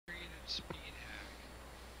speed hack.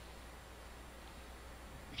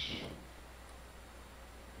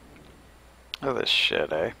 Look at this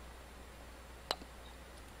shit, eh? The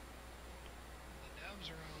devs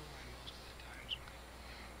are online most of the times when I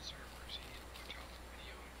get on the servers. You need to watch out for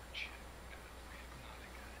video and shit.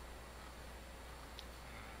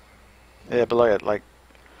 Hypnotica. Yeah, but look at, like,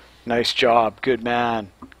 nice job, good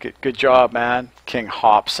man, good job, man. King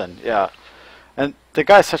Hobson, yeah. And the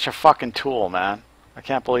guy's such a fucking tool, man. I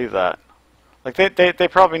can't believe that. Like, they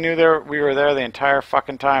probably knew we were there the entire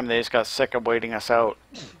fucking time. They just got sick of waiting us out.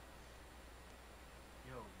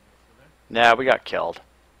 Yeah, we got killed.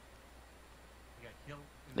 You got killed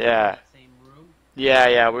Yeah. in that same room?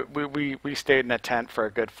 Yeah. We stayed in a tent for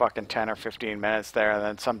a good fucking 10 or 15 minutes there, and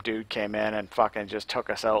then some dude came in and fucking just took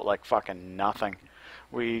us out like fucking nothing.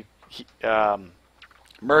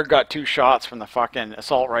 Merg got 2 shots from the fucking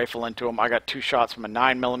assault rifle into him. I got 2 shots from a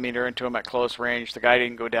 9mm into him at close range. The guy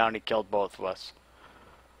didn't go down. He killed both of us.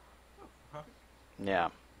 Huh? Yeah.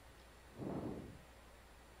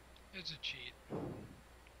 It's a cheat.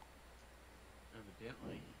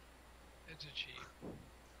 Evidently. It's a cheat.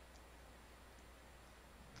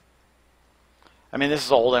 I mean, this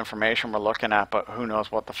is old information we're looking at, but who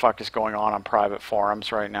knows what the fuck is going on private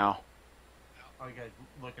forums right now. Are you guys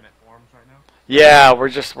looking at forums right now? Yeah, we're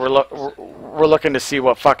looking to see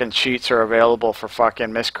what fucking cheats are available for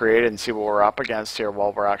fucking Miscreated and see what we're up against here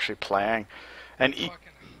while we're actually playing. And fucking,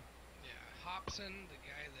 yeah, Hobson, the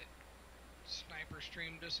guy that sniper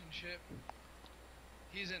streamed us and shit,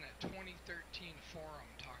 he's in a 2013 forum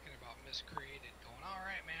talking about Miscreated, going,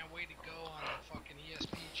 alright man, way to go on the fucking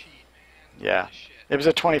ESP cheat, man. yeah, it was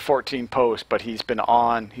a 2014 post, but he's been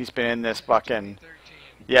in this fucking,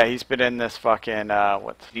 yeah, he's been in this fucking,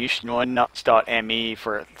 what's nuts.me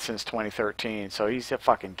since 2013, so he's a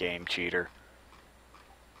fucking game cheater.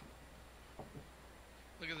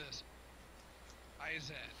 Look at this.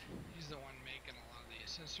 IZ, he's the one making a lot of these.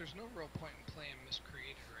 Since there's no real point in playing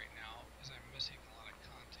Miscreated right now, because I'm missing a lot of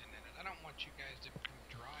content in it, I don't want you guys to become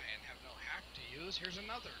dry and have no hack to use. Here's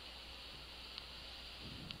another.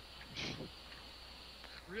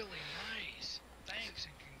 Really nice. Thanks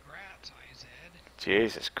and congrats, IZ.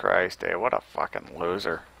 Jesus Christ, eh? What a fucking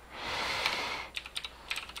loser.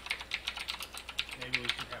 Maybe we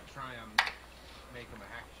should have Tryon make him a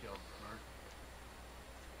hack shield, Mark.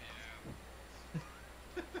 Yeah.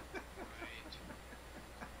 Right.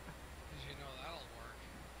 Because you know that'll work.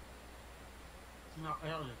 No,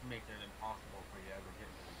 it'll just make it impossible for you to ever get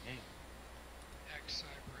into the game.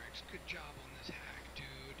 CyberX, good job on this hack, dude.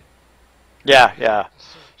 Yeah.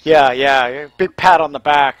 Big pat on the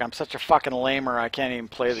back. I'm such a fucking lamer. I can't even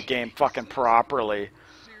play the game fucking properly.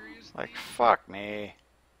 Seriously? Like, fuck me.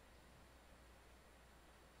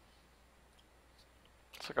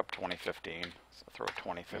 Let's look up 2015. So throw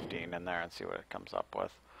 2015 in there and see what it comes up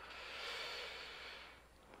with.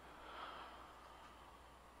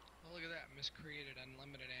 Well, look at that. Miscreated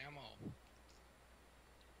unlimited ammo.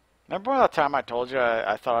 Remember that time I told you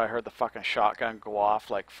I thought I heard the fucking shotgun go off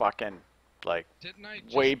like fucking, like, Didn't I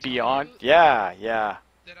just way tell beyond? you Yeah.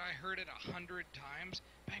 that I heard it 100 times?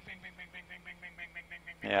 Bang, bang, bang, bang, bang, bang, bang, bang, bang, bang, bang,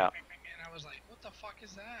 bang, bang, Yeah. bang, bang, bang. And I was like, what the fuck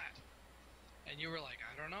is that? And you were like,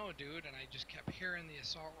 I don't know, dude. And I just kept hearing the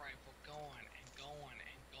assault rifle going and going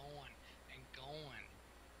and going and going.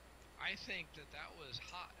 I think that was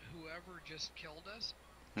hot. Whoever just killed us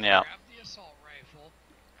Yeah. grabbed the assault rifle,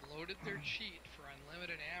 loaded their cheat for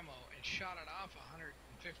unlimited ammo, and shot it off 150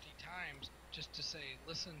 times just to say,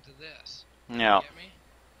 listen to this. Yeah. You get me?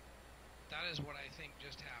 That is what I think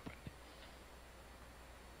just happened.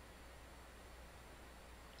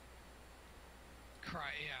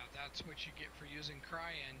 Yeah, that's what you get for using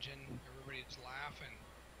CryEngine. Everybody's laughing.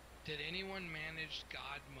 Did anyone manage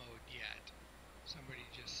God mode yet? Somebody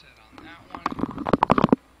just said on that one.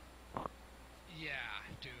 Yeah,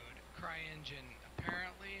 dude. CryEngine,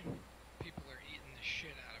 apparently, people are eating the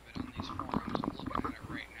shit out of it on these forums. I'm looking at it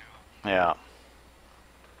right now. Yeah.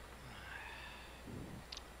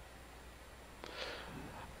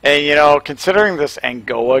 And, you know, considering this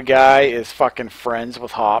Angoa guy is fucking friends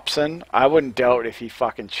with Hobson, I wouldn't doubt if he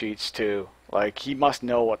fucking cheats too. Like, he must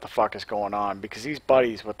know what the fuck is going on because he's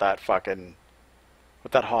buddies with that fucking,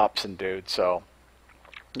 with that Hobson dude, so.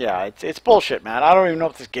 Yeah, it's bullshit, man. I don't even know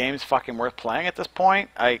if this game's fucking worth playing at this point.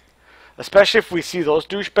 Especially if we see those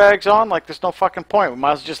douchebags on, like, there's no fucking point. We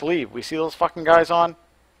might as well just leave. We see those fucking guys on,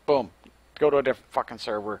 boom, go to a different fucking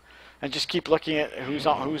server. And just keep looking at who's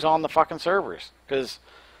on the fucking servers. Because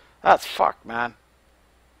that's fucked, man.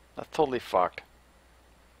 That's totally fucked.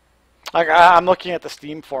 Like, I'm looking at the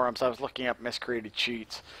Steam forums. I was looking up Miscreated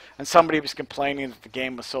cheats. And somebody was complaining that the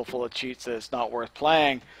game was so full of cheats that it's not worth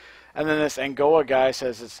playing. And then this Angoa guy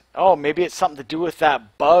says, oh, maybe it's something to do with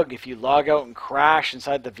that bug if you log out and crash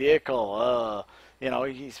inside the vehicle.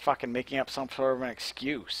 He's fucking making up some sort of an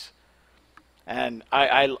excuse. And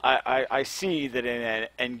I see that in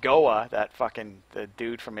Angoa, that fucking the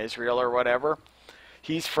dude from Israel or whatever,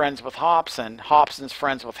 he's friends with Hobson. Hobson's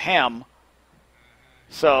friends with him.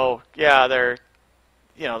 So yeah, they're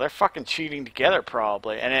fucking cheating together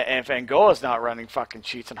probably. And if Angoa's not running fucking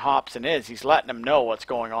cheats and Hobson is, he's letting them know what's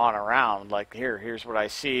going on around. Like here's what I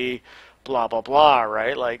see, blah blah blah.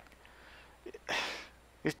 Right? Like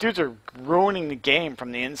these dudes are ruining the game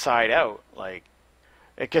from the inside out. Like.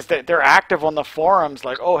 Because they're active on the forums,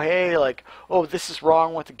 like, oh, hey, like, oh, this is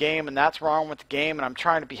wrong with the game, and that's wrong with the game, and I'm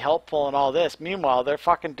trying to be helpful and all this. Meanwhile, they're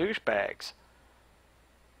fucking douchebags.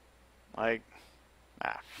 Like,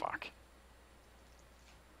 fuck.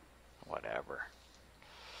 Whatever.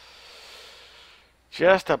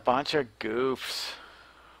 Just a bunch of goofs.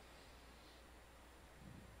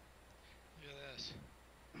 Look at this.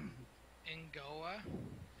 Ngoa?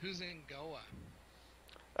 Who's Ngoa?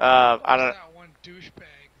 I don't. That one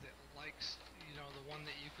douchebag that likes, the one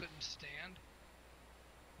that you couldn't stand.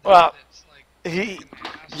 Well, that's like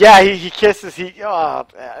he kisses.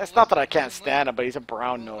 It's not that I can't stand him, but he's a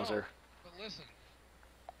brown noser. But listen.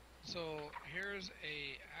 So here's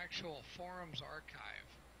a actual forums archive,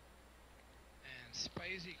 and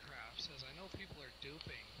Spicy Craft says, "I know people are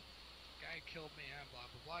duping. Guy killed me, blah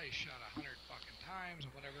blah blah. He shot 100 fucking times or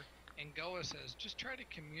whatever." And Goa says, just try to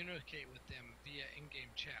communicate with them via in-game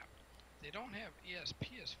chat. They don't have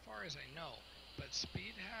ESP as far as I know, but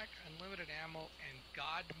speed hack, unlimited ammo, and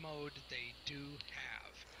God mode they do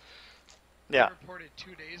have. Yeah. I reported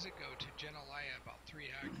 2 days ago to Genelaya about 3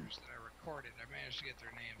 hackers that I recorded. I managed to get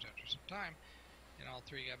their names after some time, and all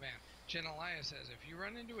 3 got banned. Genelaya says, if you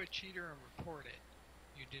run into a cheater and report it,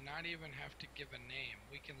 you do not even have to give a name.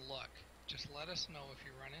 We can look. Just let us know if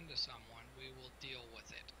you run into someone. We will deal with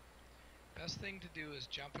it. Best thing to do is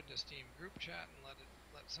jump into Steam group chat and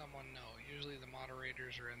let someone know. Usually the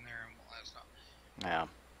moderators are in there and will let us know. Yeah.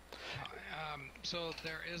 So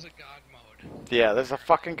there is a God mode. Yeah, there's a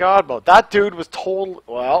fucking God mode. That dude was told.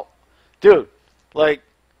 Well, dude, like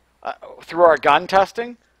through our gun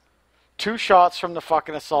testing, 2 shots from the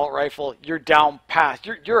fucking assault rifle, you're down past.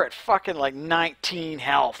 You're at fucking like 19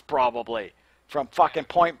 health probably from fucking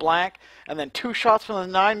point blank, and then 2 shots from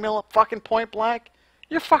the 9mm fucking point blank.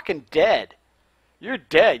 You're fucking dead. You're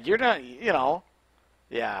dead. You're not,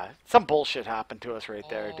 Yeah, some bullshit happened to us right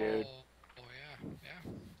there, dude. Oh,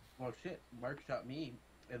 yeah. Well, shit, Mark shot me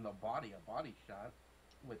in the body, a body shot,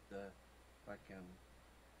 with the fucking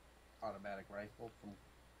automatic rifle from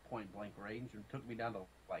point blank range, and took me down to,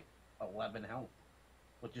 like, 11 health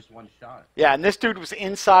with just 1 shot. Yeah, and this dude was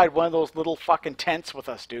inside one of those little fucking tents with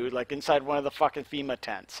us, dude. Like, inside one of the fucking FEMA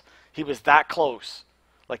tents. He was that close.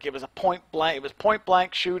 Like, it was point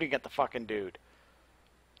blank shooting at the fucking dude.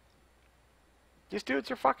 These dudes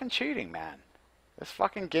are fucking cheating, man. This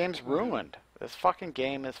fucking game's ruined. This fucking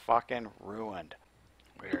game is fucking ruined.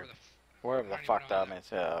 Weird. Wherever the fuck that means.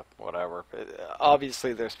 Yeah, whatever.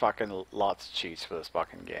 Obviously, there's fucking lots of cheats for this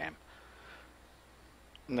fucking game.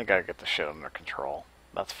 And they gotta get the shit under control.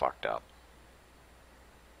 That's fucked up.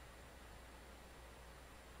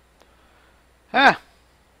 Oh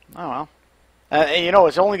well. And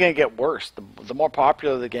it's only going to get worse. The more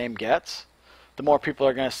popular the game gets, the more people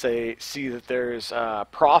are going to see that there's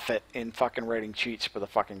profit in fucking writing cheats for the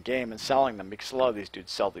fucking game and selling them, because a lot of these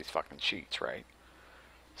dudes sell these fucking cheats, right?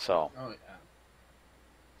 So. Oh, yeah.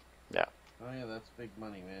 Yeah. Oh, yeah, that's big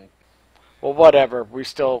money, man. Well, whatever. We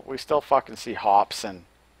still fucking see Hobson.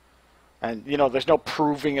 And, there's no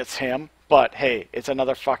proving it's him. But, hey, it's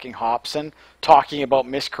another fucking Hobson talking about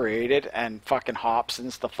Miscreated, and fucking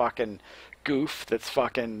Hobson's the fucking goof that's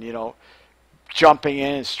fucking, jumping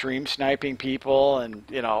in and stream sniping people, and,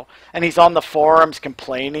 and he's on the forums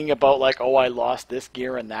complaining about, like, oh, I lost this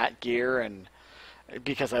gear and that gear, and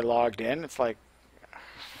because I logged in. It's like,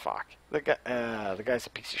 fuck. The guy's a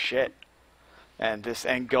piece of shit. And this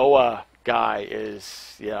Angoa guy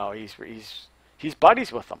is, he's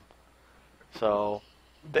buddies with them. So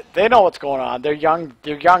they know what's going on. They're young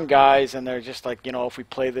guys, and they're just like, if we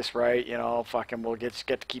play this right, fucking we'll get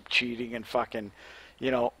to keep cheating and fucking,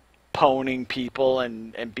 poning people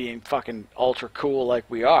and being fucking ultra cool like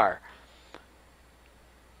we are.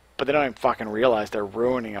 But they don't even fucking realize they're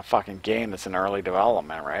ruining a fucking game that's in early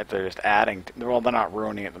development, right? They're just adding, well, they're not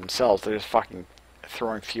ruining it themselves. They're just fucking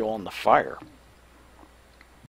throwing fuel in the fire.